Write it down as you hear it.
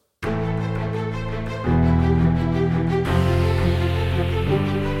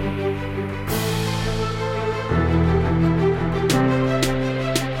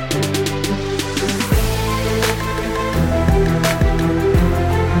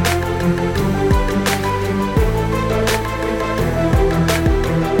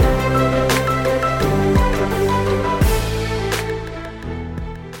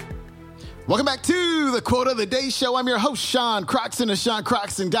the Day Show. I'm your host, Sean Croxton of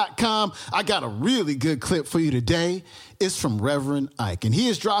SeanCroxton.com. I got a really good clip for you today. It's from Reverend Ike, and he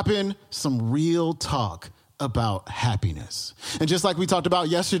is dropping some real talk about happiness. And just like we talked about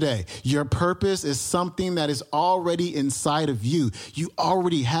yesterday, your purpose is something that is already inside of you. You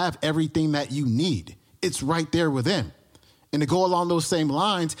already have everything that you need. It's right there within. And to go along those same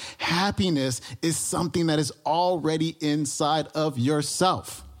lines, happiness is something that is already inside of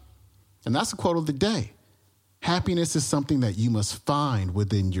yourself. And that's the quote of the day. Happiness is something that you must find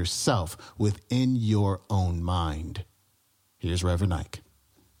within yourself, within your own mind. Here's Reverend Ike.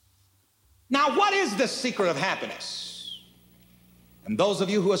 Now, what is the secret of happiness? And those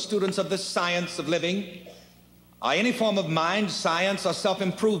of you who are students of the science of living, or any form of mind science or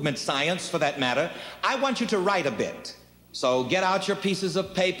self-improvement science for that matter, I want you to write a bit. So get out your pieces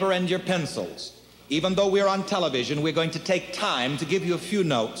of paper and your pencils. Even though we're on television, we're going to take time to give you a few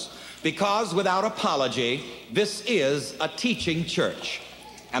notes, because without apology, this is a teaching church.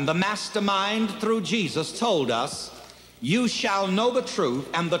 And the mastermind through Jesus told us, you shall know the truth,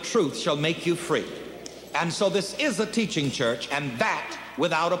 and the truth shall make you free. And so this is a teaching church, and that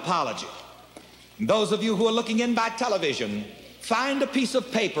without apology. Those of you who are looking in by television, find a piece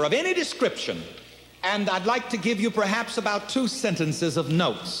of paper of any description, and I'd like to give you perhaps about 2 sentences of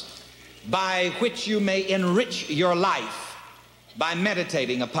notes by which you may enrich your life by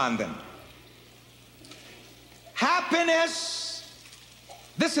meditating upon them. Happiness,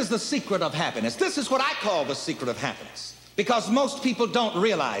 this is the secret of happiness. This is what I call the secret of happiness, because most people don't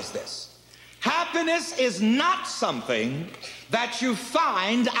realize this. Happiness is not something that you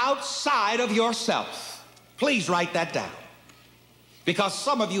find outside of yourself. Please write that down, because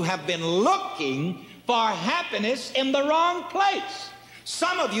some of you have been looking for happiness in the wrong place.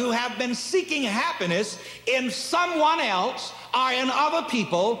 Some of you have been seeking happiness in someone else or in other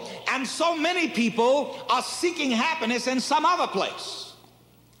people, and so many people are seeking happiness in some other place.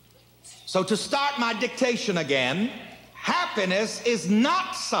 So to start my dictation again, happiness is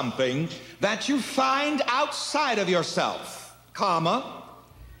not something that you find outside of yourself, comma,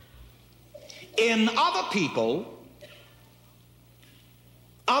 in other people,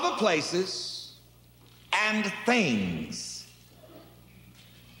 other places, and things.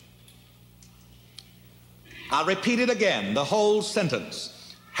 I'll repeat it again, the whole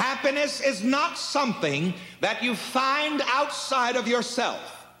sentence. Happiness is not something that you find outside of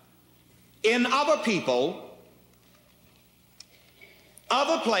yourself, in other people,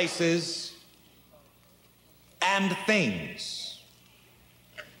 other places, and things.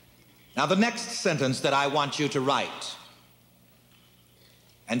 Now, the next sentence that I want you to write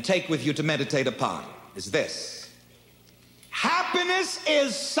and take with you to meditate upon is this. Happiness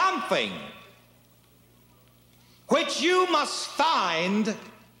is something which you must find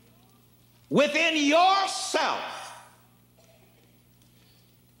within yourself,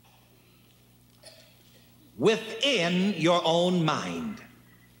 within your own mind.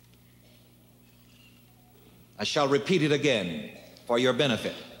 I shall repeat it again for your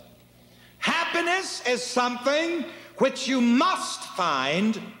benefit. Happiness is something which you must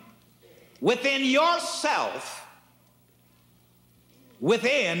find within yourself,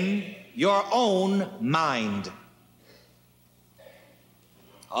 within your own mind.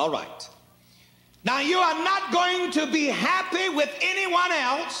 All right. Now, you are not going to be happy with anyone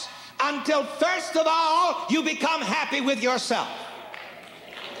else until, first of all, you become happy with yourself.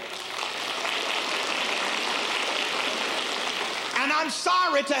 And I'm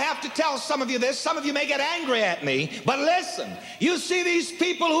sorry to have to tell some of you this. Some of you may get angry at me, but listen, you see these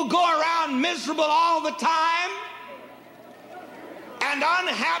people who go around miserable all the time and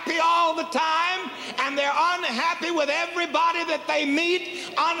unhappy all the time, and they're unhappy with everybody that they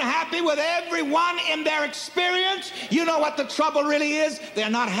meet, unhappy with everyone in their experience. You know what the trouble really is? They're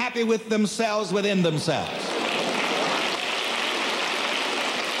not happy with themselves within themselves.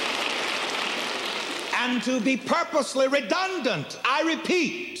 And to be purposely redundant, I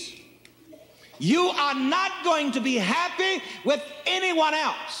repeat, you are not going to be happy with anyone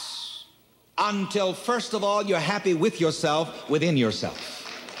else until, first of all, you're happy with yourself, within yourself.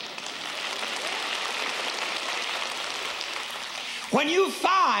 When you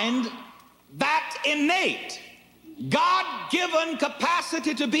find that innate, God-given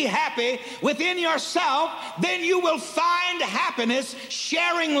capacity to be happy within yourself, then you will find happiness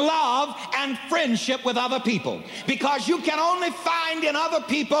sharing love and friendship with other people, because you can only find in other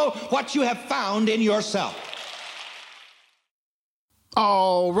people what you have found in yourself.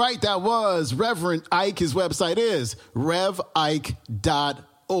 All right, that was Reverend Ike. His website is revike.org.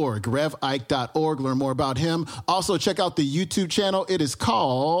 revike.org, revike.org. Learn more about him. Also, check out the YouTube channel. It is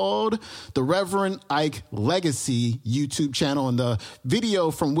called the Reverend Ike Legacy YouTube channel, and the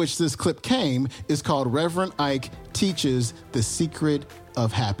video from which this clip came is called Reverend Ike Teaches the Secret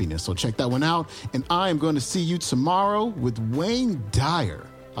of Happiness. So check that one out, and I am going to see you tomorrow with Wayne Dyer.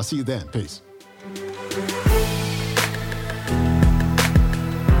 I'll see you then. Peace.